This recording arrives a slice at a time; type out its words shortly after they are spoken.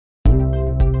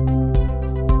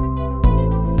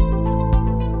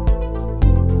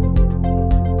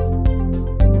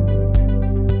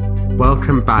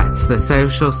Welcome back to the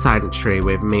Social Sanctuary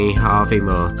with me, Harvey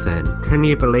Morton. Can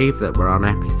you believe that we're on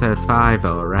episode 5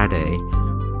 already?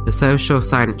 The Social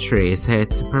Sanctuary is here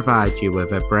to provide you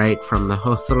with a break from the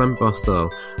hustle and bustle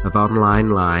of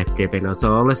online life, giving us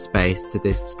all a space to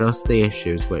discuss the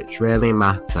issues which really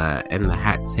matter in the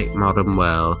hectic modern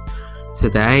world.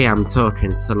 Today I'm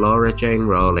talking to Laura Jane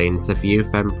Rawlings of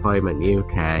Youth Employment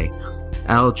UK.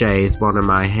 LJ is one of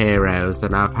my heroes,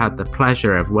 and I've had the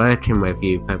pleasure of working with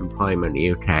Youth Employment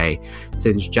UK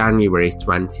since January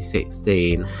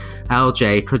 2016.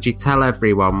 LJ, could you tell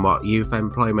everyone what Youth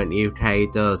Employment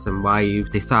UK does and why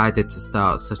you've decided to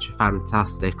start such a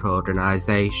fantastic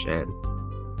organisation?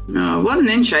 Oh, what an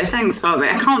intro. Thanks, Harvey.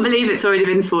 I can't believe it's already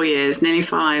been 4 years, nearly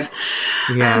 5.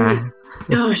 Yeah.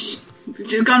 Gosh.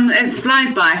 Just gone, it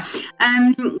flies by.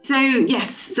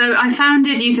 So I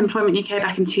founded Youth Employment UK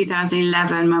back in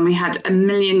 2011 when we had 1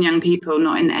 million young people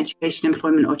not in education,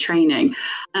 employment or training.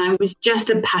 And I was just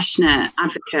a passionate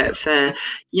advocate for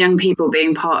young people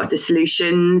being part of the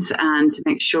solutions and to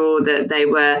make sure that they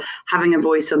were having a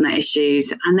voice on the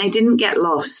issues and they didn't get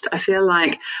lost. I feel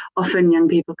like often young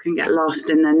people can get lost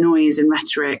in the noise and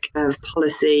rhetoric of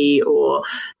policy or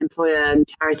employer and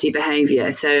charity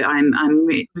behaviour. So I'm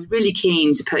really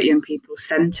keen to put young people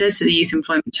centred to the Youth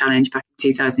Employment Challenge back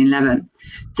in 2011.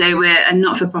 So we're a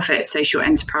not-for-profit social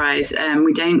enterprise.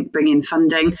 We don't bring in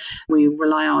funding. We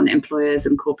rely on employers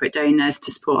and corporate donors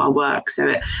to support our work. So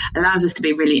it allows us to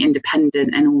be really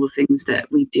independent in all the things that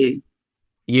we do.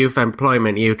 Youth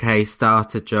Employment UK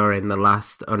started during the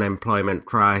last unemployment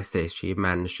crisis you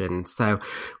mentioned. So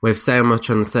with so much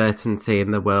uncertainty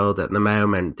in the world at the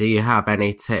moment, do you have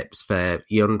any tips for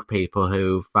young people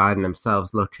who find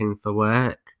themselves looking for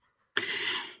work?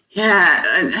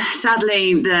 Yeah,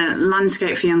 sadly, the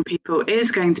landscape for young people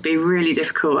is going to be really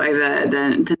difficult over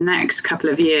the next couple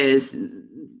of years.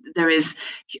 There is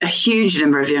a huge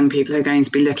number of young people who are going to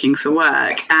be looking for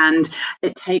work, and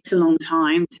it takes a long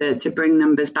time to bring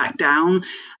numbers back down.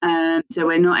 So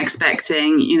we're not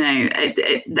expecting,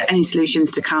 any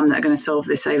solutions to come that are going to solve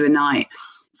this overnight.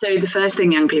 So the first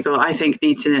thing young people, I think,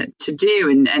 need to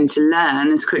do and to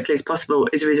learn as quickly as possible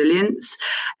is resilience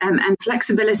and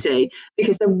flexibility,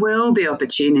 because there will be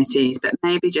opportunities, but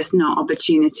maybe just not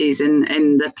opportunities in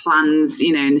the plans,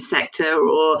 in the sector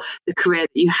or the career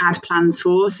that you had plans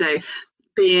for. So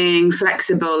being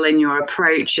flexible in your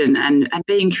approach and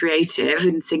being creative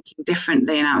and thinking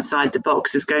differently and outside the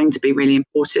box is going to be really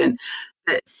important.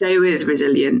 But so is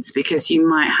resilience, because you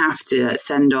might have to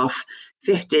send off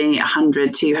 50,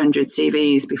 100, 200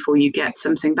 CVs before you get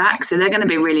something back. So they're going to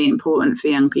be really important for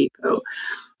young people.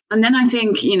 And then I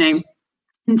think, in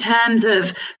terms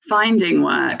of finding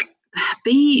work,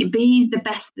 be the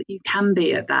best that you can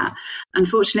be at that.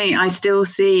 Unfortunately, I still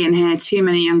see and hear too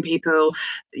many young people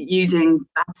using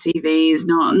bad CVs,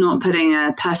 not putting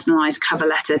a personalised cover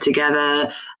letter together,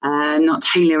 not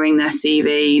tailoring their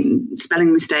CV,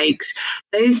 spelling mistakes.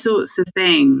 Those sorts of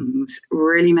things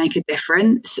really make a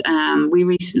difference. We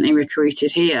recently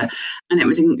recruited here, and it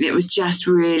was just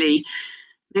really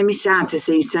made me sad to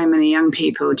see so many young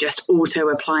people just auto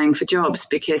applying for jobs,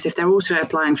 because if they're auto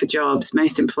applying for jobs,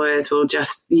 most employers will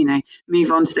just,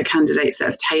 move on to the candidates that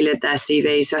have tailored their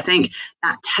CV. So I think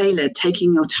that tailored,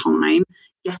 taking your time,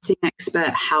 getting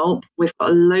expert help. We've got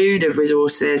a load of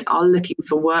resources. Our Looking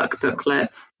for Work booklet,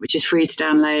 which is free to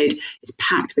download, is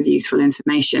packed with useful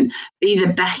information. Be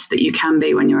the best that you can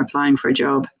be when you're applying for a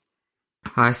job.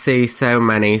 I see so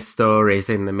many stories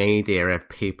in the media of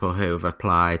people who've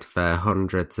applied for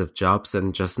hundreds of jobs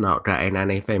and just not getting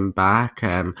anything back.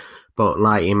 But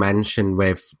like you mentioned,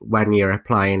 when you're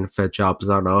applying for jobs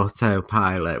on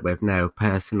autopilot with no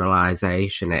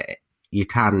personalisation, you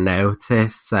can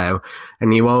notice. So,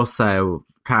 and you also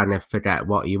kind of forget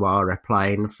what you are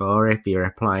applying for if you're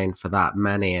applying for that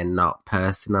many and not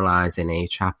personalising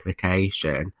each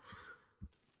application.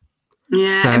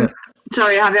 Yeah. So,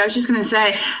 sorry, Harvey, I was just going to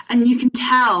say, and you can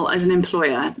tell as an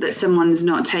employer that someone's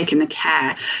not taken the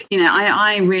care.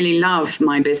 I really love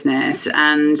my business,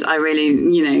 and I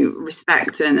really,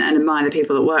 respect and admire the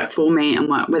people that work for me and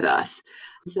work with us.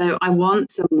 So I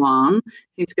want someone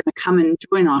who's going to come and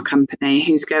join our company,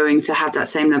 who's going to have that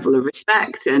same level of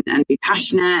respect and be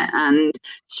passionate and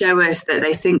show us that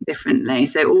they think differently.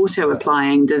 So auto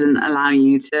applying doesn't allow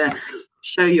you to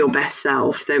show your best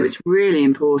self. So it's really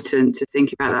important to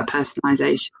think about that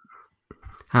personalisation.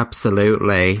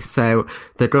 Absolutely. So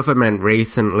the government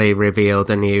recently revealed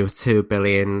a new £2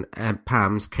 billion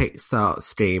Kickstart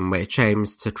scheme, which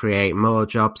aims to create more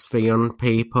jobs for young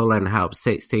people and help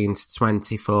 16 to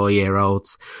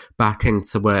 24-year-olds back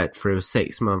into work through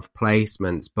 6-month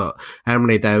placements, but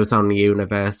only those on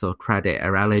universal credit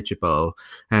are eligible.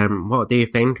 What do you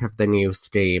think of the new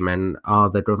scheme, and are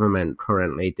the government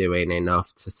currently doing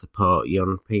enough to support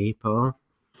young people?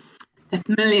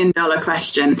 $1 million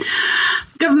question.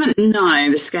 Government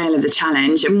know the scale of the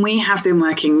challenge, and we have been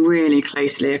working really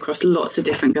closely across lots of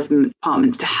different government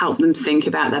departments to help them think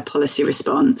about their policy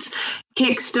response.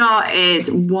 Kickstart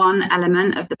is one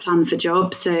element of the plan for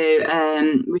jobs. So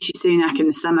Rishi Sunak in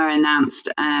the summer announced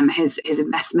his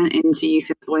investment into youth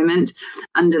employment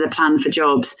under the plan for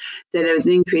jobs. So there was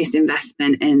an increased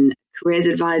investment in careers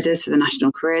advisors for the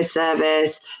National Careers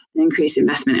Service, an increased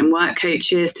investment in work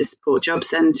coaches to support job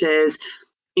centres,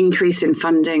 increase in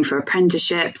funding for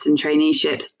apprenticeships and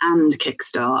traineeships, and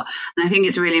Kickstart. And I think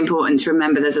it's really important to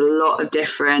remember there's a lot of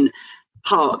different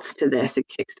parts to this, and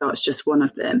Kickstart's just one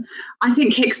of them. I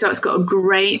think Kickstart's got a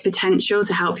great potential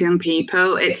to help young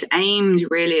people. It's aimed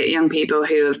really at young people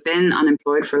who have been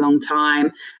unemployed for a long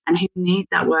time and who need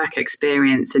that work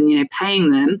experience, and paying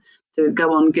them to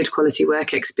go on good quality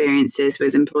work experiences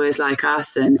with employers like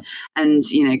us and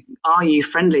are you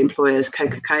friendly employers.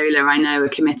 Coca-Cola, I know, are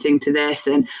committing to this,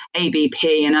 and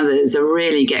ABP and others are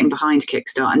really getting behind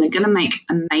Kickstart, and they're going to make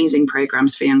amazing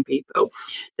programs for young people.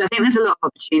 So I think there's a lot of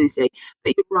opportunity,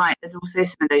 but you're right, there's also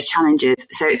some of those challenges.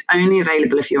 So it's only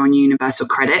available if you're on universal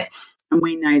credit, and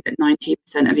we know that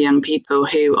 90% of young people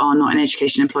who are not in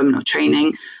education, employment or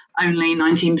training, only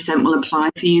 19% will apply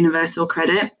for universal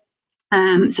credit.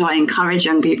 So I encourage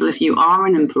young people, if you are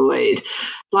unemployed,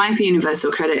 applying for universal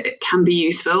credit can be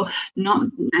useful, not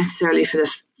necessarily for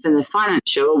the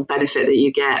financial benefit that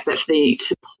you get, but for the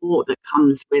support that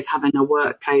comes with having a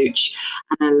work coach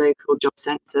and a local job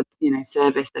centre,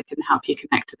 service that can help you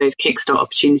connect to those Kickstart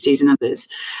opportunities and others.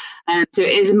 So it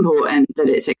is important that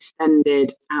it's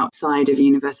extended outside of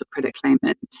universal credit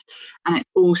claimants. And it's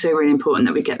also really important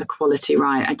that we get the quality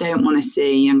right. I don't want to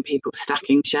see young people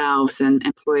stacking shelves and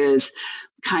employers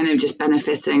kind of just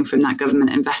benefiting from that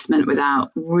government investment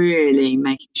without really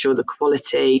making sure the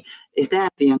quality is there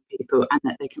for young people and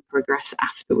that they can progress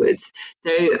afterwards.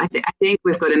 So I think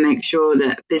we've got to make sure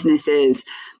that businesses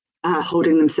are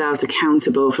holding themselves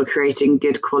accountable for creating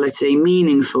good quality,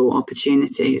 meaningful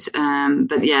opportunities.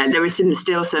 But yeah, there is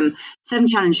still some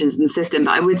challenges in the system,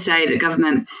 but I would say that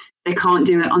government, they can't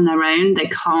do it on their own.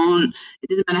 It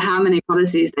doesn't matter how many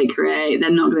policies they create, they're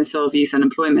not going to solve youth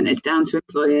unemployment. It's down to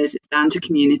employers, it's down to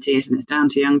communities, and it's down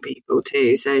to young people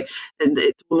too. So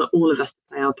it's all of us to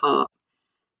play our part.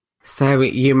 So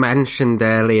you mentioned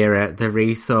earlier the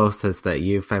resources that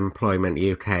Youth Employment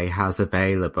UK has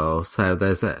available. So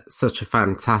there's such a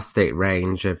fantastic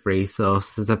range of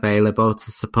resources available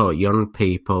to support young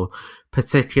people,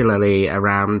 particularly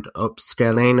around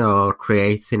upskilling or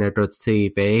creating a good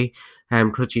CV.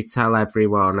 Could you tell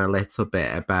everyone a little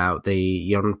bit about the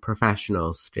Young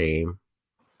Professionals scheme?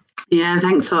 Yeah,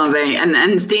 thanks, Harvey.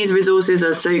 And these resources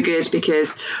are so good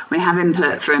because we have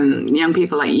input from young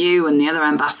people like you and the other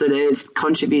ambassadors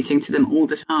contributing to them all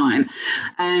the time.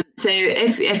 So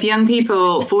if young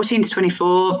people 14 to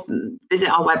 24 visit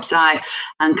our website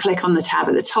and click on the tab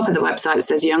at the top of the website that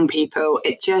says young people,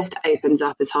 it just opens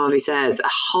up, as Harvey says, a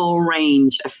whole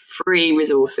range of free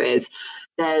resources.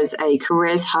 There's a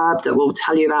careers hub that will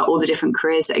tell you about all the different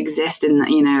careers that exist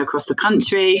across the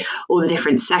country, all the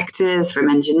different sectors from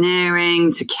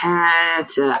engineering to care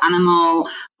to animal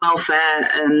welfare,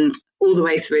 all the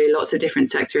way through, lots of different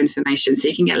sector information. So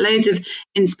you can get loads of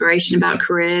inspiration about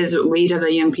careers, read other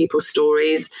young people's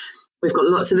stories. We've got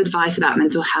lots of advice about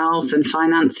mental health and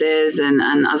finances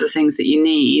and other things that you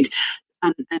need.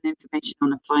 And information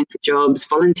on applying for jobs,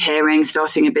 volunteering,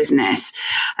 starting a business.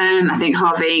 I think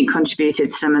Harvey contributed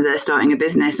to some of the starting a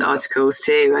business articles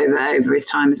too over his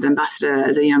time as an ambassador,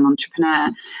 as a young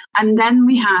entrepreneur. And then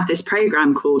we have this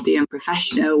program called the Young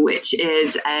Professional, which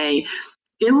is a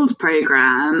skills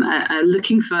program,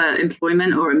 looking for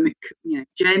employment or a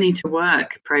journey to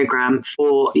work program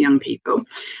for young people.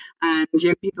 And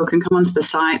young people can come onto the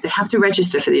site. They have to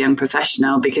register for the Young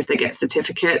Professional because they get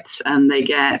certificates and they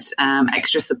get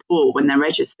extra support when they're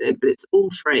registered, but it's all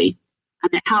free.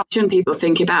 And it helps young people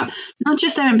think about not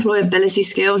just their employability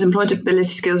skills. Employability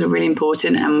skills are really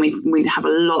important, and we have a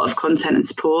lot of content and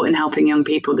support in helping young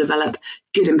people develop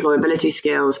good employability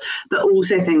skills, but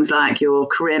also things like your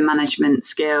career management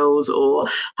skills, or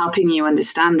helping you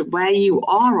understand where you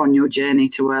are on your journey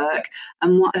to work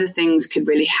and what other things could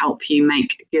really help you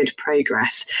make good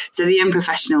progress. So the young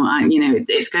professional,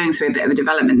 it's going through a bit of a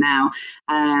development now,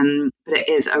 but it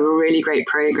is a really great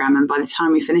program. And by the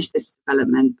time we finish this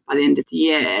development, by the end of the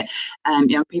year,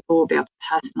 young people will be able to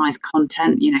personalize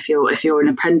content. If you're an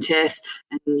apprentice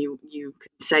and you can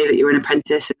say that you're an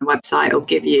apprentice, and the website will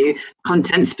give you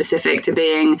content specific to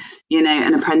being,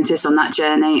 an apprentice on that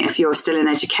journey. If you're still in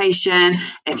education,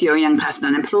 if you're a young person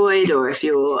unemployed, or if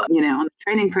you're, on a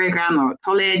training program or at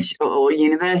college or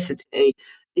university,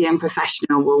 the young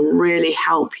professional will really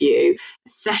help you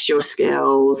assess your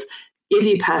skills, give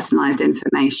you personalized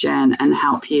information, and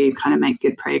help you kind of make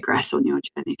good progress on your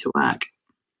journey to work.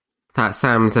 That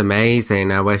sounds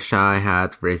amazing. I wish I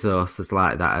had resources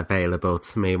like that available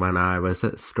to me when I was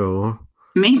at school.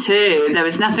 Me too. There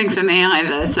was nothing for me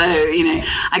either. So,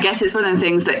 I guess it's one of the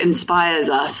things that inspires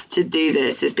us to do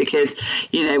this, is because,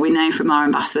 we know from our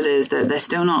ambassadors that they're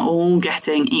still not all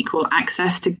getting equal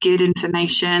access to good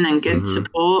information and good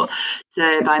support.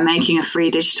 So by making a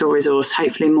free digital resource,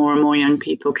 hopefully more and more young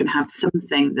people can have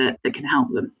something that can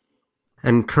help them.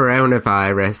 And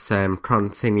coronavirus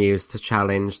continues to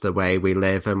challenge the way we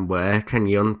live and work, and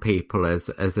young people as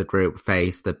a group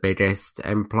face the biggest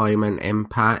employment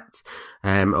impact.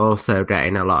 Also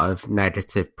getting a lot of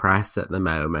negative press at the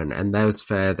moment, and those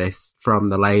furthest from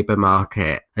the labour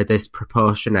market are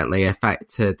disproportionately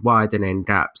affected, widening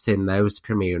gaps in those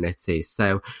communities.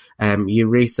 So you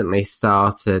recently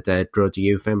started a Good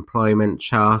Youth Employment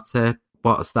Charter.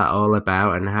 What's that all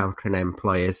about, and how can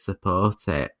employers support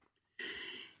it?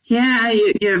 Yeah,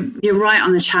 you're right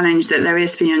on the challenge that there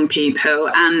is for young people,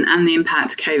 and the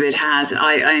impact COVID has.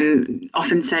 I'm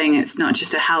often saying it's not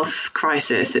just a health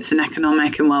crisis; it's an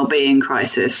economic and well-being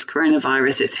crisis.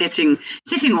 Coronavirus, it's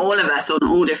hitting all of us on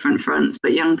all different fronts.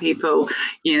 But young people,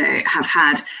 have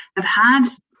had.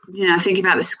 I think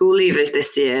about the school leavers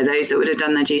this year, those that would have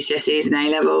done their GCSEs and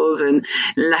A-levels and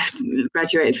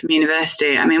graduated from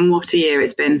university. I mean, what a year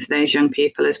it's been for those young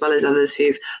people, as well as others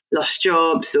who've lost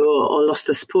jobs or lost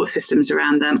the support systems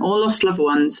around them, or lost loved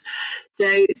ones.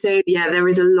 So yeah, there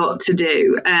is a lot to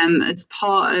do. As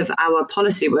part of our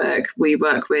policy work, we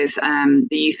work with the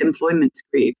Youth Employment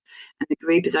Group, and the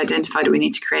group has identified we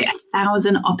need to create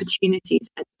 1,000 opportunities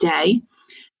a day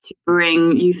to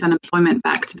bring youth unemployment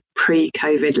back to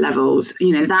pre-COVID levels.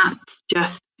 That's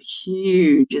just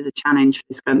huge as a challenge for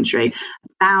this country.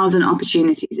 1,000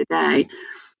 opportunities a day.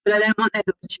 But I don't want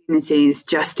those opportunities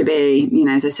just to be,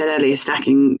 as I said earlier,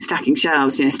 stacking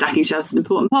shelves. Stacking shelves is an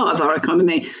important part of our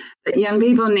economy. But young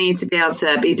people need to be able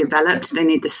to be developed. They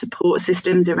need the support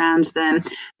systems around them.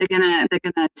 They're gonna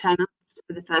turn up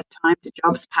for the first time to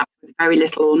jobs, perhaps with very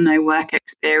little or no work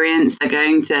experience. They're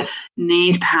going to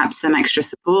need perhaps some extra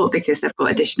support because they've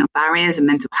got additional barriers and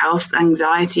mental health,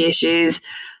 anxiety issues.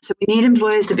 So we need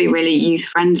employers to be really youth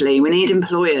friendly. We need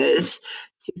employers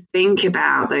to think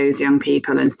about those young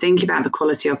people and think about the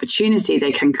quality opportunity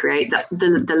they can create,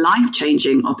 the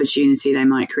life-changing opportunity they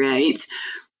might create,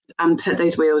 and put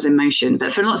those wheels in motion.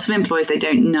 But for lots of employers, they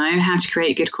don't know how to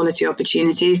create good quality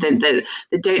opportunities. They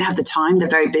don't have the time. They're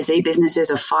very busy.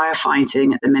 Businesses are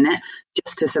firefighting at the minute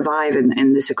just to survive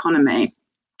in this economy.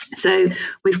 So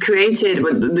we've created,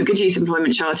 the Good Youth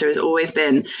Employment Charter has always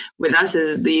been with us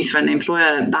as the Youth Friendly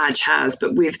Employer badge has,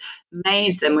 but we've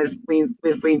made them,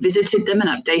 we've revisited them and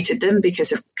updated them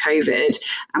because of COVID,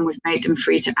 and we've made them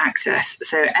free to access.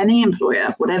 So any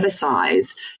employer, whatever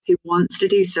size, who wants to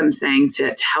do something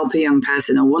to help a young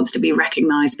person or wants to be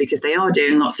recognised because they are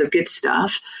doing lots of good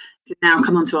stuff, can now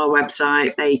come onto our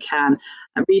website. They can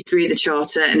read through the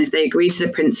charter, and if they agree to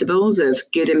the principles of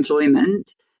good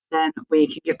employment, then we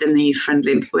can give them the Youth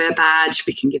Friendly Employer badge.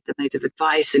 We can give them loads of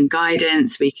advice and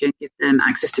guidance. We can give them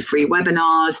access to free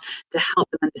webinars to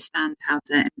help them understand how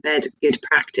to embed good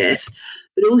practice.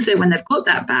 But also when they've got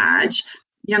that badge,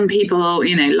 young people,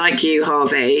 like you,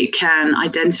 Harvey, can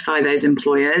identify those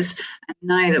employers and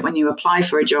know that when you apply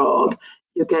for a job,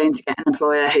 you're going to get an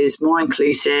employer who's more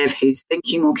inclusive, who's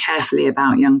thinking more carefully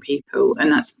about young people.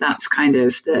 And that's kind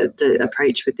of the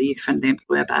approach with the Youth Friendly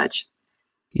Employer badge.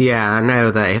 Yeah, I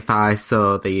know that if I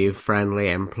saw the youth-friendly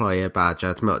employer badge,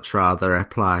 I'd much rather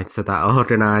apply to that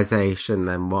organisation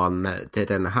than one that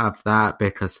didn't have that,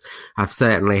 because I've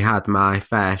certainly had my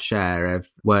fair share of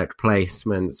work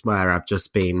placements where I've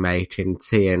just been making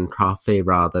tea and coffee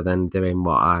rather than doing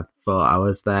what I thought I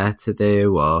was there to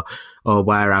do, or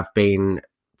where I've been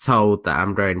told that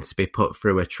I'm going to be put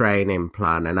through a training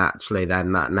plan and actually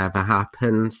then that never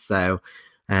happens. So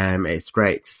It's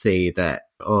great to see that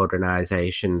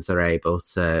organisations are able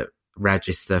to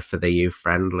register for the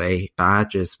youth-friendly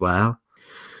badge as well.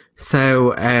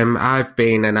 So I've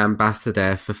been an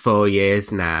ambassador for 4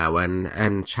 years now,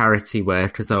 and charity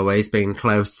work has always been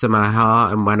close to my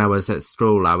heart. And when I was at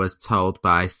school, I was told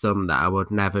by some that I would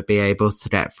never be able to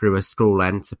get through a school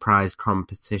enterprise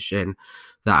competition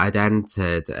that I'd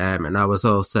entered. And I was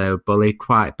also bullied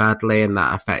quite badly, and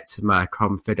that affected my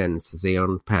confidence as a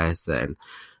young person.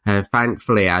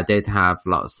 Thankfully, I did have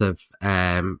lots of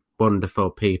wonderful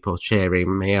people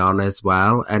cheering me on as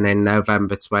well. And in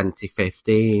November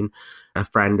 2015, a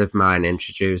friend of mine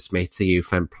introduced me to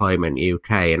Youth Employment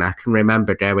UK, and I can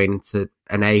remember going to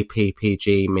an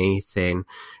APPG meeting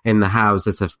in the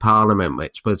Houses of Parliament,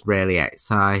 which was really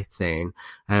exciting.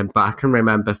 But I can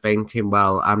remember thinking,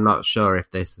 well, I'm not sure if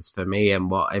this is for me,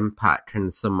 and what impact can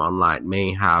someone like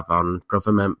me have on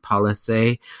government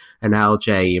policy? And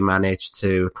LJ, you managed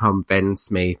to convince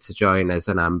me to join as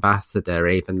an ambassador,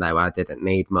 even though I didn't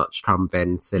need much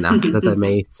convincing after the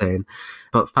meeting.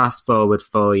 But fast forward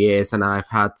 4 years, and I've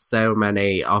had so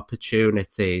many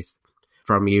opportunities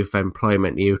from Youth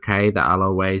Employment UK that I'll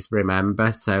always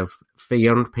remember. So for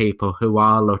young people who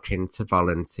are looking to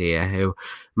volunteer, who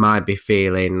might be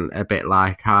feeling a bit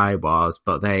like I was,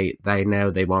 but they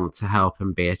know they want to help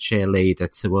and be a cheerleader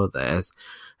to others,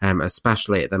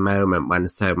 especially at the moment when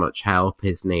so much help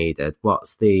is needed.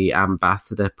 What's the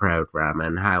ambassador program,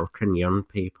 and how can young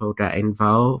people get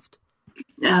involved?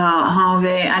 Oh, Harvey,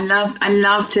 I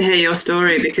love to hear your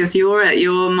story, because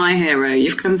you're my hero.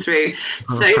 You've come through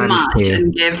so much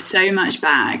and give so much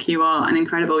back. You are an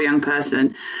incredible young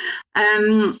person.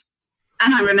 And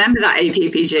I remember that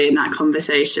APPG and that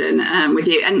conversation with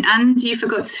you. And you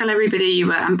forgot to tell everybody you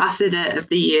were Ambassador of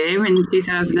the Year in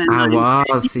 2009. I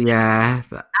was, yeah.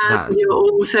 And you're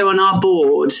also on our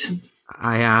board.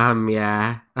 I am,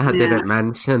 yeah. I didn't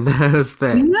mention those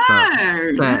bits, but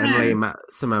certainly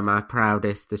some of my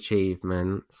proudest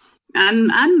achievements. And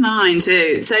mine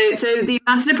too. So the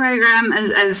ambassador program,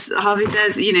 as Harvey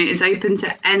says, is open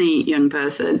to any young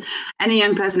person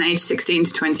aged 16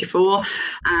 to 24.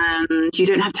 And you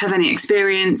don't have to have any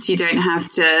experience. You don't have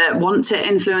to want to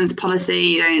influence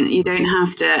policy. You don't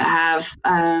have to have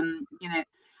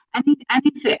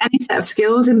any set of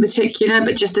skills in particular,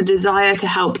 but just a desire to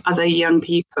help other young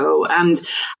people and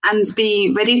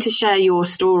be ready to share your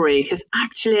story. Because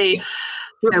actually,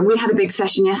 we had a big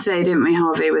session yesterday, didn't we,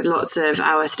 Harvey, with lots of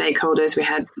our stakeholders. We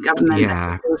had government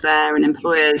officials there and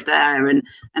employers there, and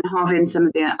Harvey and some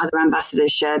of the other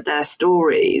ambassadors shared their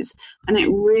stories. And it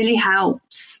really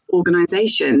helps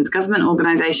organisations, government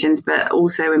organisations, but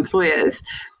also employers,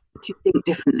 to think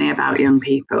differently about young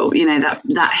people.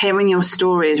 That hearing your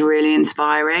story is really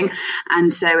inspiring,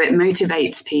 and so it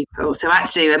motivates people. So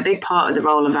actually, a big part of the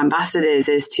role of ambassadors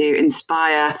is to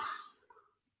inspire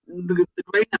the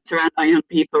grown-ups around our young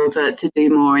people to do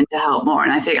more and to help more.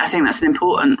 And I think that's an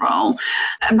important role.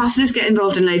 Ambassadors get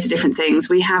involved in loads of different things.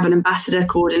 We have an ambassador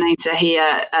coordinator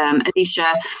here, Alicia,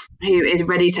 who is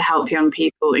ready to help young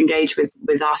people engage with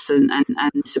us and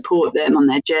support them on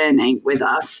their journey with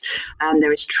us.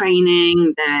 There is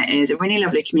training. There is a really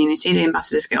lovely community. The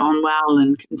ambassadors get on well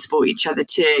and can support each other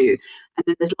too. And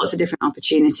then there's lots of different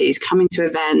opportunities, coming to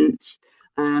events,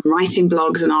 writing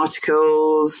blogs and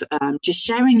articles, just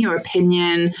sharing your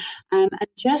opinion, and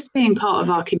just being part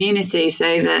of our community,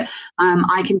 so that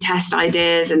I can test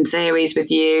ideas and theories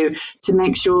with you to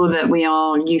make sure that we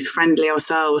are youth friendly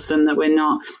ourselves, and that we're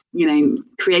not,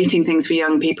 creating things for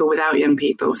young people without young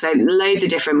people. So loads of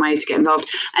different ways to get involved,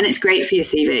 and it's great for your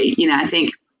CV. I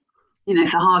think,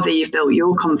 for Harvey, you've built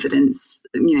your confidence,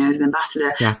 as an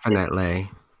ambassador.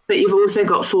 Definitely. But you've also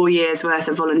got 4 years worth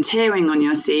of volunteering on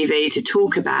your CV to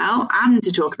talk about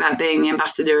being the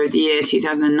Ambassador of the Year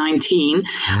 2019.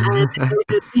 And those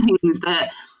are things that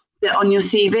on your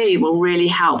CV will really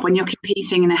help when you're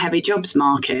competing in a heavy jobs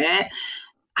market.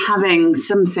 Having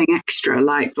something extra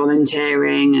like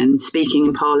volunteering and speaking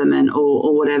in Parliament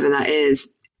or whatever that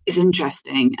is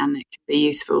interesting, and it can be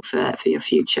useful for your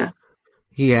future.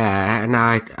 Yeah, and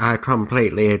I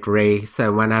completely agree.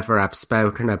 So whenever I've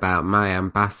spoken about my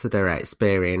ambassador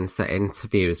experience at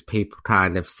interviews, people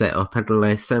kind of sit up and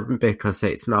listen, because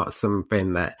it's not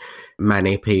something that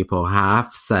many people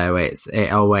have. So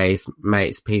it always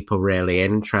makes people really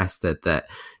interested that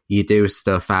you do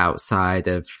stuff outside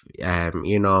of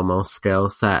your normal skill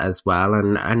set as well.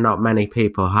 And not many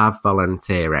people have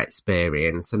volunteer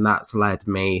experience, and that's led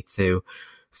me to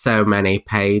so many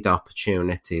paid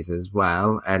opportunities as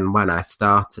well. And when I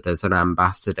started as an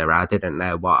ambassador, I didn't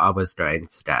know what I was going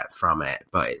to get from it,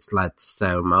 but it's led to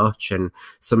so much. And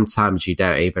sometimes you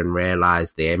don't even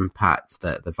realise the impact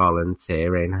that the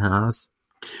volunteering has.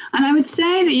 And I would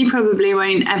say that you probably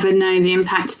won't ever know the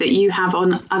impact that you have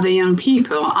on other young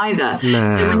people either.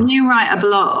 No. So when you write a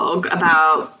blog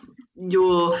about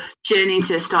your journey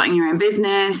to starting your own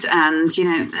business, and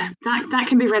that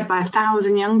can be read by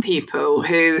 1,000 young people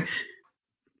who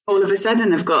all of a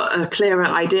sudden have got a clearer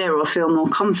idea or feel more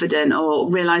confident or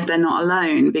realize they're not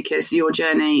alone because your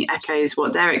journey echoes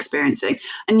what they're experiencing.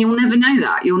 And you'll never know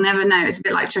that. You'll never know. It's a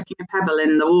bit like chucking a pebble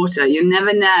in the water. You'll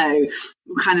never know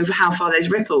kind of how far those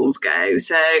ripples go.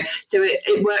 So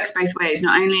it works both ways.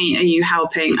 Not only are you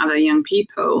helping other young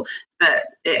people, but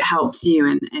it helps you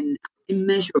in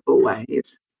immeasurable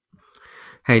ways.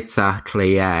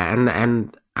 Exactly, yeah.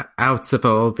 And out of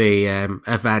all the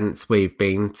events we've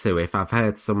been to, if I've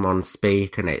heard someone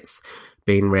speak and it's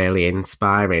been really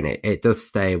inspiring, it does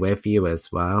stay with you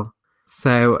as well.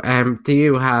 So do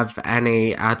you have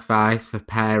any advice for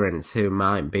parents who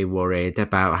might be worried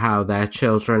about how their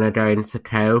children are going to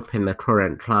cope in the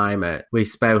current climate? We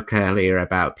spoke earlier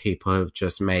about people who've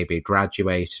just maybe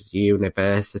graduated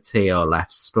university or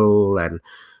left school, and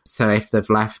so if they've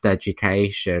left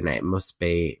education, it must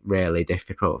be really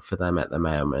difficult for them at the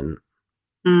moment.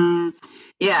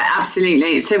 Yeah,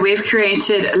 absolutely. So we've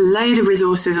created a load of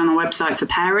resources on our website for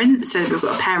parents. So we've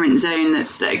got a parent zone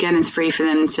that again is free for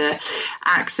them to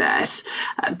access,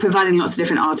 providing lots of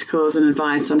different articles and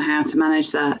advice on how to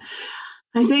manage that.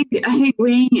 I think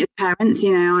we as parents,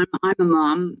 I'm a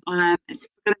mum. It's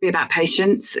going to be about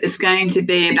patience. It's going to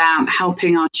be about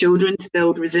helping our children to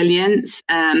build resilience.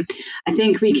 I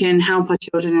think we can help our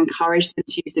children, encourage them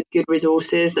to use the good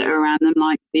resources that are around them,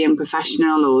 like the Young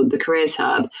Professional or the Careers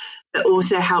Hub, but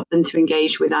also help them to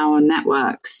engage with our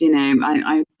networks.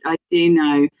 I do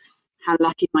know how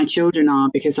lucky my children are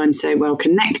because I'm so well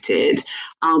connected.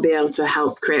 I'll be able to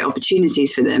help create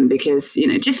opportunities for them because,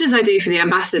 just as I do for the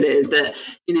ambassadors, that,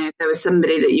 if there was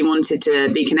somebody that you wanted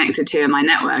to be connected to in my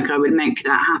network, I would make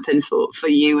that happen for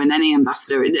you and any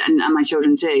ambassador and my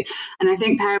children too. And I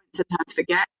think parents sometimes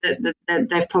forget that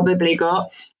they've probably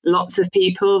got lots of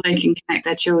people they can connect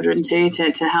their children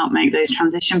to help make those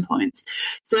transition points.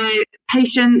 So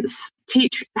patience,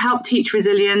 help teach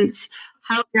resilience,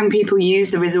 help young people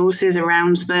use the resources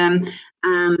around them,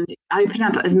 and open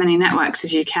up as many networks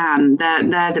as you can.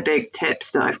 They're the big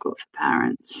tips that I've got for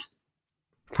parents.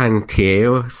 Thank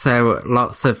you. So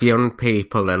lots of young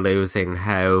people are losing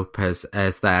hope as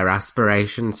their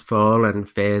aspirations fall and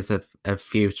fears of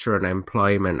future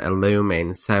unemployment are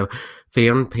looming. So for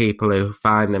young people who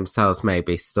find themselves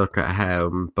maybe stuck at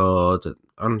home, bored,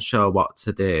 unsure what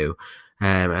to do,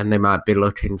 and they might be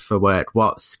looking for work,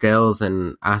 what skills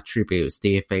and attributes do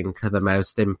you think are the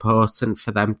most important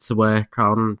for them to work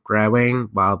on growing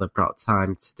while they've got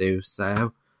time to do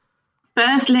so?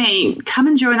 Firstly, come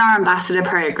and join our ambassador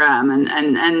program and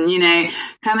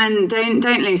come and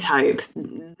don't lose hope.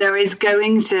 There is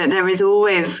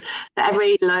always, for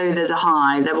every low there's a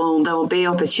high. There will be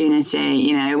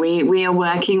opportunity. We are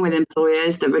working with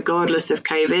employers that regardless of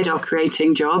COVID are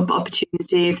creating job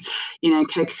opportunities.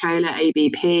 Coca-Cola,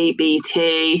 ABP,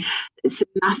 BT, some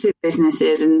massive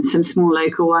businesses and some small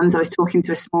local ones. I was talking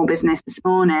to a small business this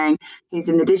morning who's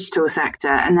in the digital sector,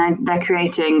 and they're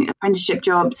creating apprenticeship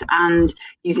jobs and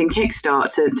using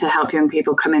Kickstart to help young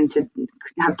people come in to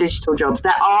have digital jobs.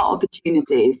 There are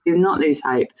opportunities. Do not lose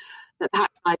hope. But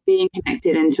perhaps by being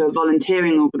connected into a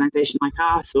volunteering organisation like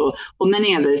us or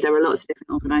many others, there are lots of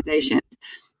different organisations,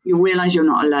 you'll realise you're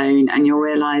not alone, and you'll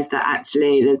realise that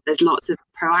actually there's lots of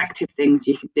proactive things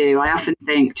you can do. I often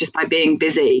think just by being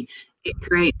busy, it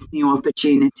creates new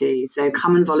opportunities. So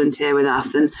come and volunteer with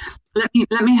us, and let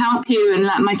me help you, and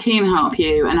let my team help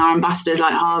you, and our ambassadors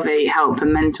like Harvey help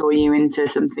and mentor you into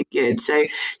something good. So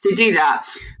do that.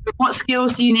 But what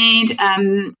skills do you need?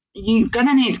 You're going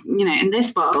to need, in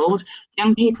this world,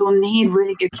 young people need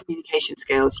really good communication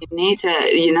skills. You need to,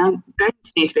 going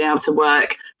to need to be able to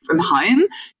work from home,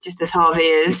 just as Harvey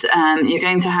is. You're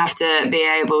going to have to be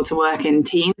able to work in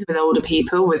teams with older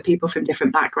people, with people from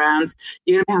different backgrounds.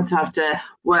 You're going to have to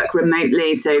work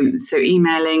remotely, so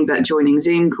emailing, but joining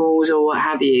Zoom calls or what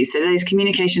have you. So those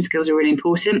communication skills are really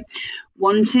important.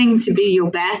 wanting to be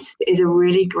your best is a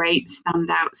really great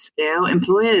standout skill.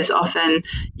 Employers often,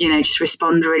 just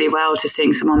respond really well to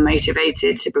seeing someone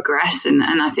motivated to progress, and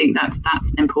I think that's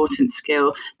an important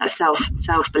skill. That's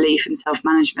self belief and self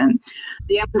management.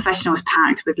 The Young Professional is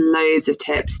packed with loads of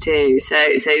tips too. So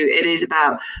it is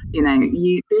about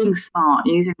you being smart,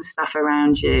 using the stuff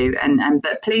around you, and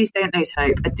but please don't lose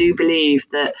hope. I do believe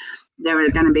that there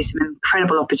are going to be some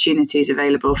incredible opportunities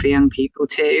available for young people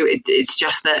too. It's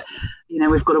just that,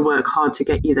 we've got to work hard to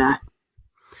get you there.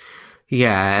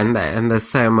 Yeah, and there's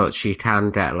so much you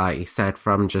can get, like you said,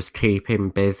 from just keeping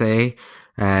busy,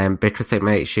 because it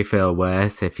makes you feel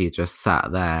worse if you just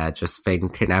sat there just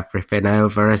thinking everything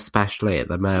over, especially at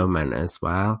the moment as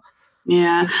well.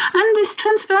 Yeah, and there's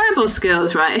transferable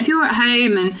skills, right? If you're at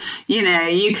home and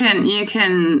you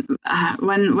can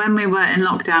when we were in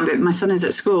lockdown, but my son is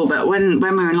at school, but when we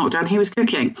were in lockdown, he was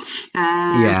cooking.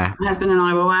 My husband and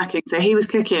I were working, so he was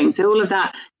cooking. So all of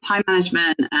that time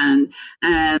management and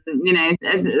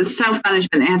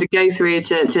self-management they had to go through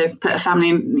to put a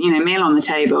family meal on the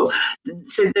table.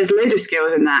 So there's a load of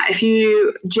skills in that. If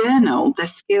you journal,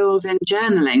 there's skills in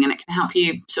journaling, and it can help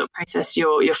you sort of process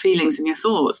your feelings and your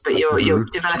thoughts, but you're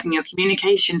developing your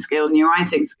communication skills and your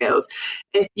writing skills.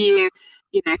 If you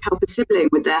help a sibling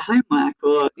with their homework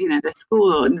or their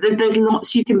school, there's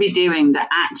lots you can be doing that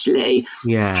actually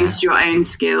boost your own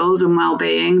skills and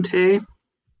well-being too.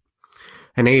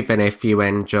 And even if you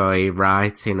enjoy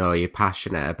writing or you're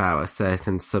passionate about a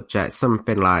certain subject,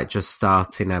 something like just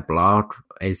starting a blog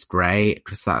is great,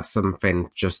 because that's something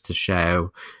just to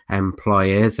show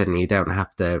employers, and you don't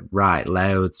have to write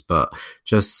loads, but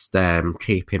just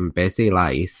keeping busy,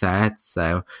 like you said.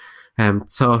 So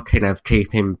talking of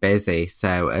keeping busy,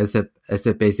 so as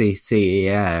a busy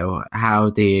CEO,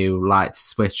 how do you like to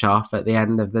switch off at the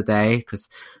end of the day? Because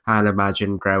I'd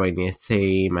imagine growing your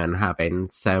team and having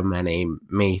so many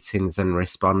meetings and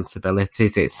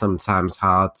responsibilities, it's sometimes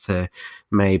hard to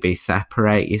maybe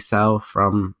separate yourself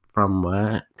from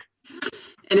work.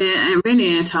 It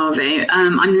really is, Harvey.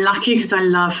 I'm lucky because I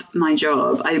love my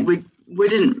job. I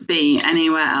wouldn't be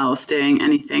anywhere else doing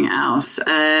anything else.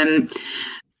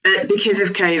 But because of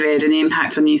COVID and the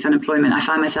impact on youth unemployment, I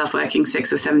find myself working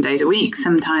 6 or 7 days a week.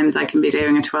 Sometimes I can be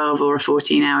doing a 12 or a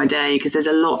 14-hour day because there's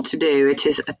a lot to do. It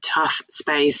is a tough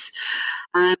space.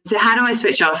 So how do I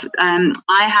switch off? I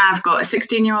have got a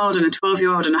 16-year-old and a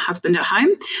 12-year-old and a husband at home.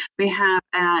 We have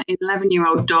an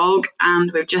 11-year-old dog,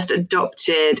 and we've just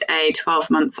adopted a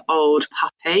 12-month-old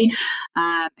puppy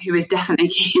who is definitely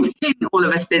keeping all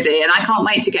of us busy. And I can't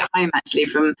wait to get home, actually,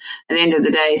 from at the end of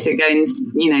the day to go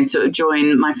and, sort of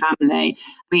join my family.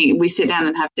 We sit down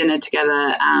and have dinner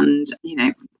together, and,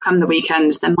 come the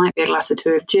weekend, there might be a glass or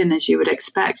two of gin, as you would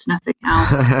expect. Nothing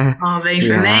else, Harvey,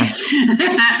 for me.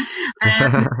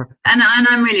 And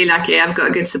I'm really lucky. I've got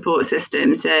a good support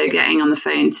system. So getting on the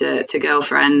phone to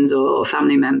girlfriends or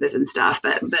family members and stuff.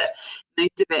 But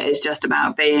most of it is just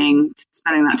about spending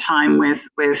that time with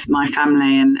my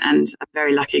family. And I'm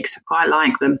very lucky because I quite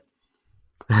like them.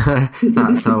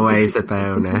 That's always a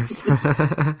bonus.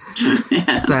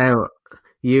 Yeah. So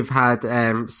you've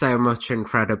had so much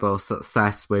incredible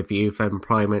success with Youth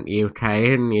Employment UK,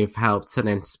 and you've helped and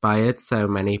inspired so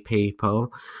many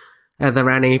people. Are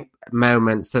there any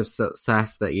moments of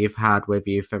success that you've had with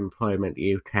Youth Employment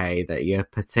UK that you're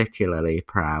particularly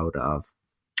proud of?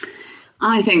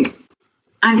 I think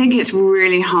it's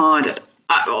really hard.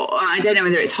 I don't know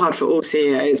whether it's hard for all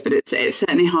CEOs, but it's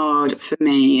certainly hard for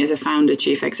me as a founder,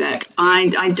 chief exec.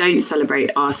 I don't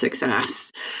celebrate our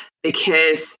success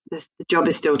because the job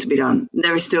is still to be done.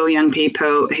 There are still young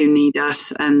people who need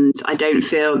us, and I don't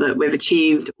feel that we've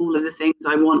achieved all of the things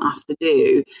I want us to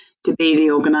do to be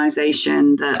the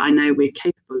organisation that I know we're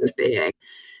capable of being.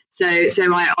 So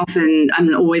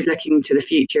I'm always looking to the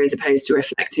future as opposed to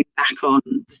reflecting back on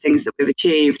the things that we've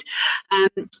achieved. I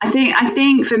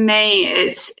think for me,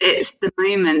 it's the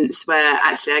moments where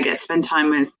actually I get to spend time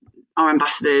with our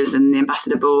ambassadors and the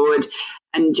ambassador board,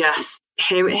 and just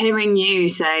hearing you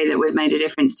say that we've made a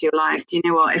difference to your life. Do you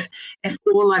know what? If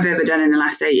all I've ever done in the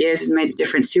last 8 years has made a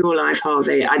difference to your life,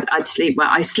 Harvey, I'd sleep well.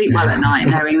 I sleep well at night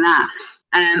knowing that.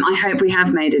 I hope we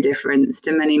have made a difference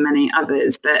to many, many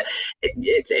others, but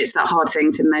it's that hard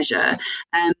thing to measure.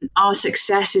 Our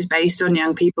success is based on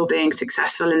young people being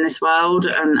successful in this world,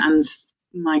 and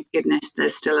my goodness,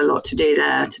 there's still a lot to do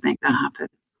there to make that happen.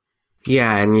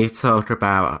 Yeah, and you talk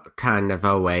about kind of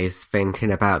always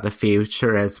thinking about the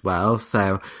future as well.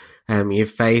 So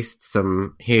you've faced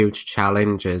some huge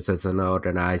challenges as an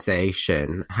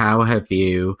organisation. How have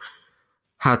you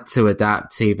had to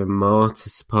adapt even more to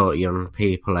support young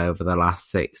people over the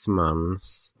last 6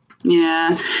 months?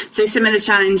 Yeah. So some of the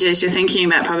challenges you're thinking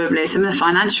about, probably some of the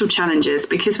financial challenges,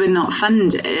 because we're not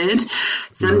funded.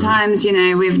 Sometimes,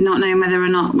 we've not known whether or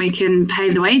not we can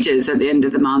pay the wages at the end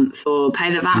of the month or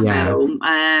pay the VAT bill.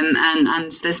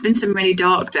 And there's been some really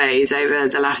dark days over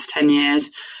the last 10 years.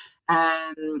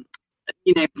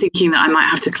 Thinking that I might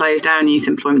have to close down Youth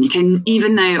Employment UK,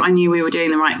 even though I knew we were doing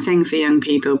the right thing for young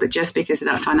people, but just because of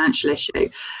that financial issue.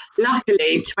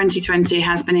 Luckily, 2020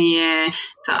 has been a year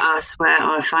for us where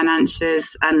our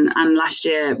finances, and last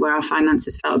year where our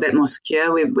finances felt a bit more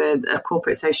secure. We're a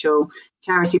corporate social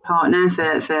charity partner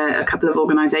for a couple of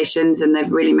organisations, and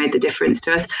they've really made the difference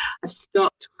to us. I've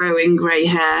stopped growing grey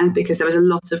hair because there was a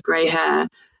lot of grey hair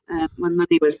when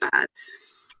money was bad.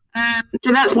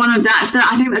 So that's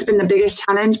I think that's been the biggest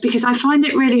challenge, because I find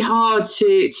it really hard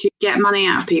to get money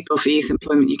out of people for Youth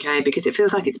Employment UK, because it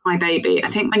feels like it's my baby. I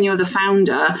think when you're the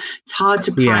founder, it's hard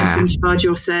to price and charge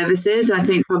your services. I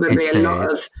think probably I'm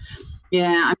not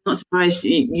surprised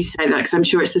you say that, because I'm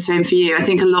sure it's the same for you. I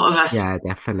think a lot of us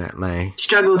definitely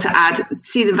struggle to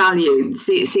see the value,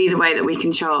 see the way that we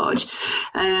can charge.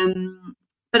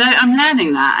 But I'm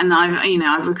learning that, and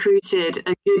I've recruited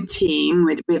a good team.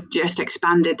 We've just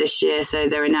expanded this year, so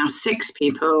there are now 6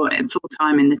 people full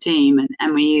time in the team,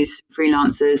 and we use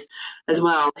freelancers as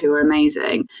well, who are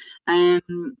amazing.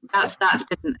 That's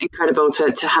been incredible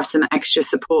to have some extra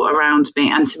support around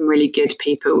me, and some really good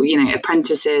people,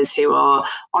 apprentices who are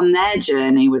on their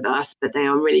journey with us, but they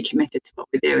are really committed to what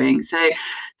we're doing. So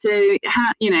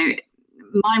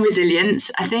my resilience,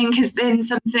 I think, has been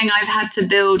something I've had to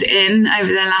build in over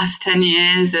the last 10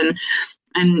 years. And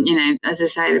as I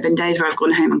say, there have been days where I've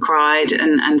gone home and cried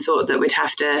and thought that we'd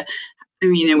have to,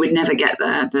 we'd never get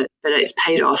there. But it's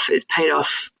paid off. It's paid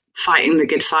off fighting the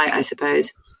good fight, I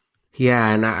suppose.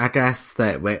 Yeah, and I guess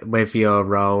that with your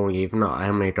role, you've not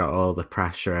only got all the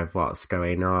pressure of what's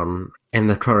going on in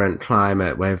the current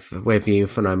climate with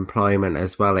youth unemployment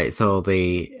as well, it's all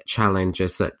the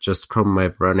challenges that just come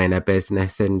with running a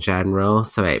business in general.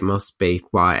 So it must be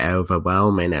quite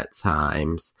overwhelming at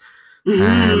times.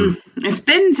 It's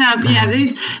been tough,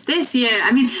 this year.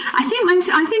 I mean,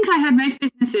 I think I had most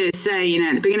businesses say,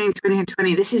 at the beginning of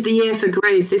 2020, this is the year for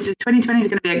growth. 2020 is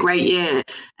going to be a great year.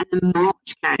 And then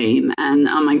March came, and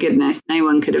oh my goodness, no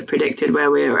one could have predicted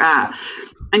where we were at.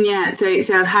 And so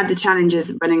I've had the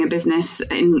challenges running a business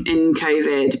in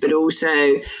COVID, but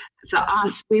also for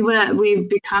us, we've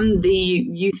become the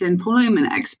youth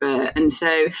employment expert. And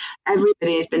so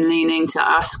everybody has been leaning to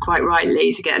us, quite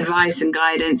rightly, to get advice and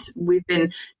guidance. We've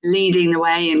been leading the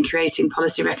way in creating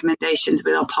policy recommendations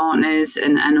with our partners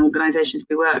and organisations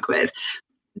we work with.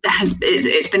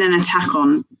 It's been an attack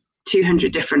on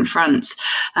 200 different fronts.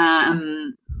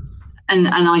 And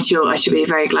I should be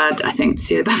very glad, I think, to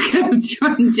see the back of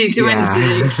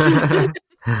 2020.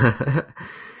 Yeah.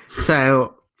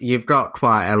 So you've got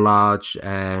quite a large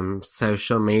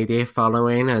social media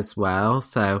following as well.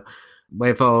 So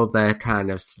with all the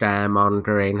kind of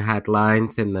scaremongering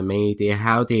headlines in the media,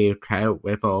 how do you cope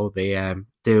with all the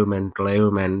doom and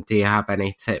gloom? And do you have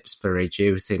any tips for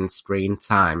reducing screen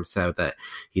time so that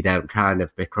you don't kind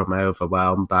of become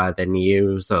overwhelmed by the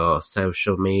news or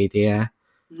social media?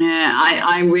 Yeah,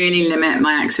 I really limit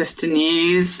my access to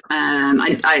news.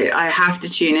 I have to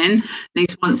tune in at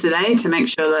least once a day to make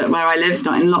sure that where I live is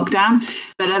not in lockdown.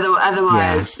 But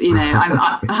otherwise,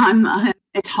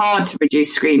 it's hard to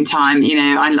reduce screen time.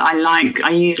 I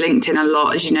use LinkedIn a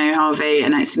lot, as you know, Harvey,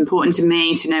 and it's important to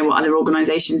me to know what other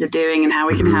organisations are doing and how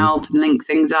we can help and link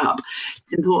things up.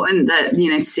 It's important that,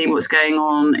 to see what's going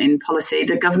on in policy.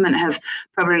 The government have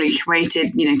probably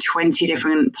created, 20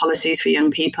 different policies for young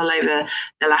people over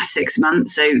the last 6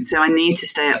 months. So I need to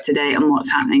stay up to date on what's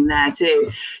happening there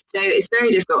too. So it's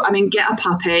very difficult. I mean, get a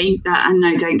puppy.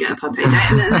 No, don't get a puppy.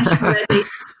 Unless you're ready.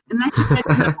 Unless you're ready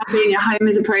for a puppy and your home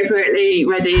is appropriately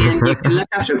ready and you can look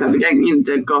after a puppy,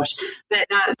 gosh. But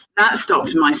that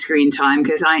stopped my screen time,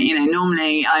 because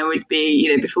normally I would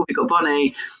be, before we got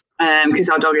Bonnie, because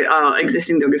our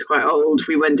existing dog is quite old,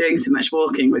 we weren't doing so much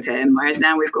walking with him. Whereas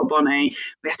now we've got Bonnie,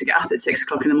 we have to get up at 6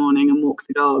 o'clock in the morning and walk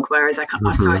the dog. Whereas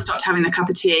so I stopped having a cup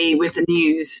of tea with the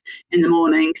news in the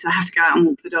morning, because I have to go out and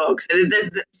walk the dog. So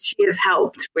she has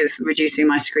helped with reducing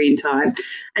my screen time.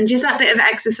 And just that bit of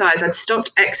exercise. I'd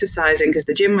stopped exercising because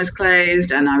the gym was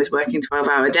closed and I was working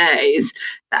 12-hour days.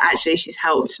 But actually, she's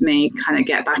helped me kind of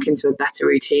get back into a better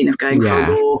routine of going for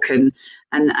a walk and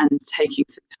taking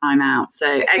some time out.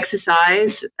 So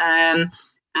exercise and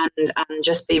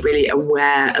just be really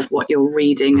aware of what you're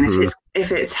reading. And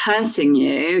if it's hurting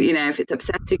you, if it's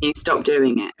upsetting you, stop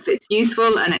doing it. If it's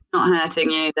useful and it's not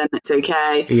hurting you, then it's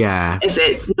okay. Yeah. If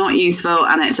it's not useful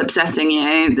and it's upsetting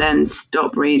you, then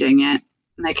stop reading it.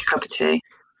 make a cup of tea.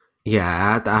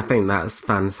 Yeah, I think that's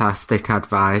fantastic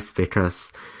advice,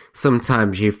 because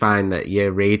sometimes you find that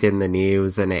you're reading the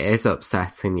news and it is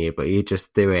upsetting you, but you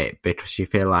just do it because you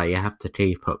feel like you have to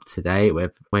keep up to date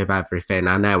with everything.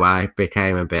 I know I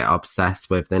became a bit obsessed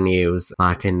with the news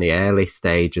like in the early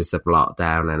stages of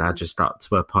lockdown, and I just got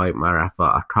to a point where I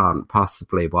thought I can't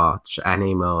possibly watch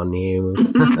any more news.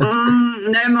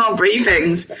 No more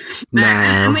briefings. No.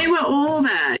 And we were all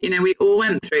there. We all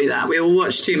went through that. We all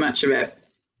watched too much of it.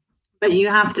 But you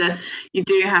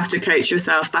do have to coach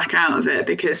yourself back out of it,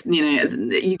 because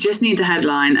you just need the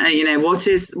headline. What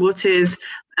is?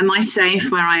 Am I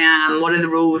safe where I am? What are the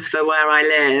rules for where I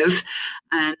live?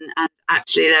 And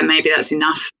actually, then maybe that's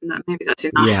enough. Maybe that's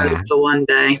enough for one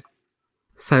day.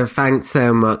 So thanks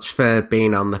so much for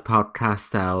being on the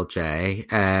podcast, LJ.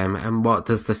 And what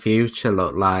does the future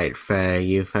look like for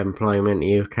Youth Employment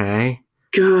UK?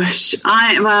 Gosh,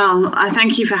 I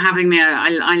thank you for having me.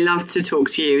 I love to talk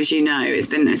to you, as you know. It's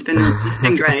been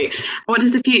great. What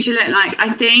does the future look like?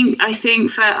 I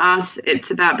think for us,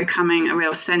 it's about becoming a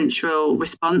real central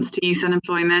response to youth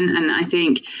unemployment. And I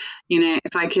think,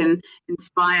 if I can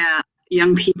inspire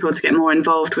young people to get more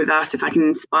involved with us, if I can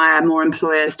inspire more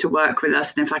employers to work with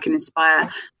us, and if I can inspire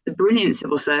the brilliant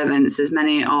civil servants, as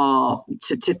many are,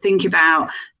 to think about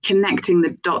connecting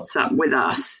the dots up with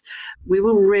us, we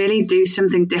will really do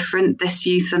something different this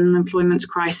youth unemployment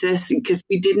crisis, because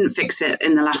we didn't fix it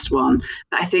in the last one.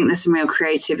 But I think there's some real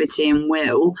creativity and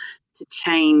will to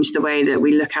change the way that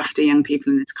we look after young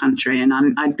people in this country. And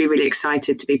I'd be really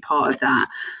excited to be part of that.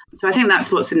 So I think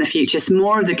that's what's in the future. It's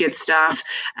more of the good stuff.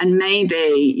 And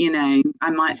maybe, I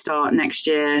might start next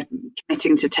year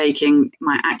committing to taking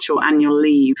my actual annual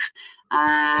leave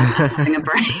and having a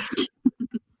break.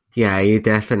 Yeah, you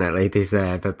definitely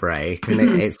deserve a break.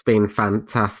 And it's been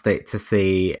fantastic to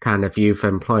see kind of Youth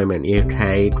Employment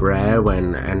UK grow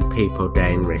and people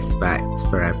gain respect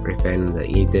for everything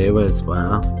that you do as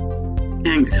well.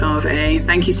 Thanks, Harvey.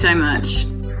 Thank you so much.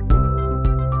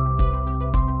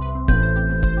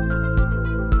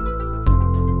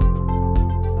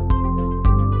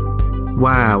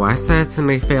 Wow, I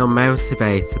certainly feel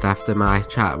motivated after my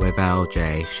chat with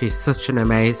LJ. She's such an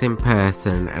amazing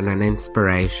person and an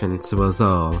inspiration to us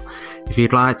all. If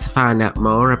you'd like to find out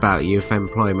more about Youth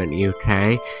Employment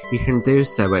UK, you can do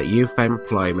so at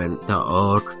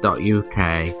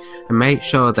youthemployment.org.uk, and make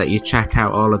sure that you check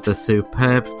out all of the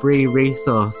superb free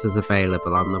resources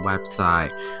available on the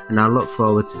website. And I look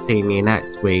forward to seeing you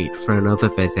next week for another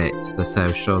visit to the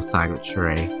Social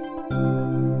Sanctuary.